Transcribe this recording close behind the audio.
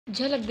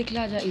Jhalak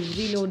Dikhhla Jaa is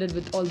reloaded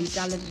with all the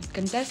talented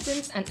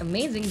contestants and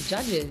amazing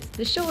judges.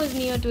 The show is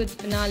near to its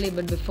finale,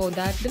 but before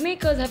that, the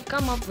makers have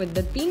come up with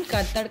the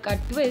Tadka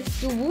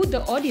twist to woo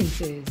the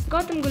audiences.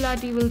 Gautam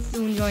Gulati will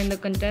soon join the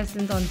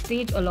contestants on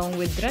stage along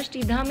with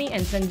Drashti, Dhami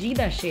and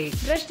Sanjeeda Sheikh.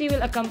 Drashti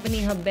will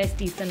accompany her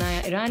bestie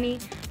Sanaya Irani,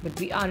 but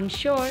we aren't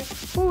sure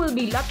who will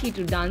be lucky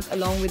to dance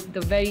along with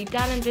the very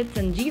talented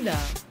Sanjeeda.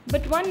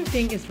 But one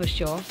thing is for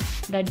sure,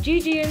 that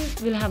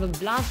GGNs will have a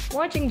blast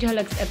watching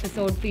Jhalak's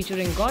episode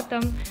featuring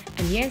Gautam,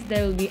 and yes,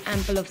 there will be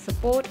ample of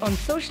support on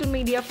social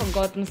media for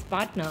Gautam's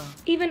partner.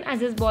 Even as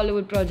his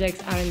Bollywood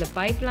projects are in the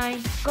pipeline,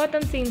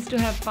 Gautam seems to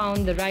have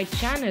found the right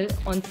channel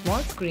on small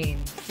screen.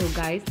 So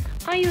guys,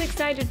 are you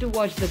excited to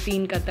watch the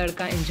Teen Ka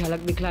Tadka in Jhalak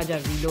Dikhhla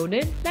Jaa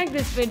Reloaded? Like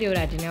this video,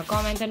 write in your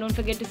comments and don't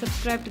forget to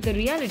subscribe to The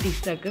Reality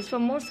Circus for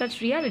more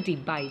such reality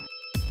bites.